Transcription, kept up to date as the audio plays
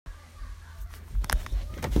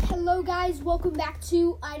Hello guys, welcome back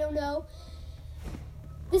to I Don't Know.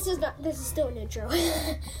 This is still an intro.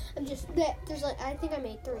 I think I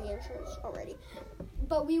made 3 intros already.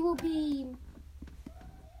 But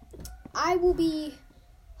I will be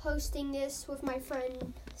hosting this with my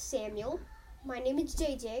friend Samuel. My name is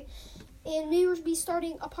JJ, and we will be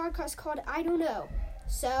starting a podcast called I Don't Know.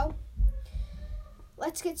 So,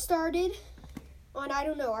 let's get started on I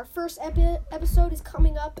Don't Know. Our first episode is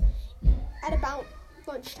coming up at about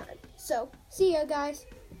lunchtime. So, see ya, guys.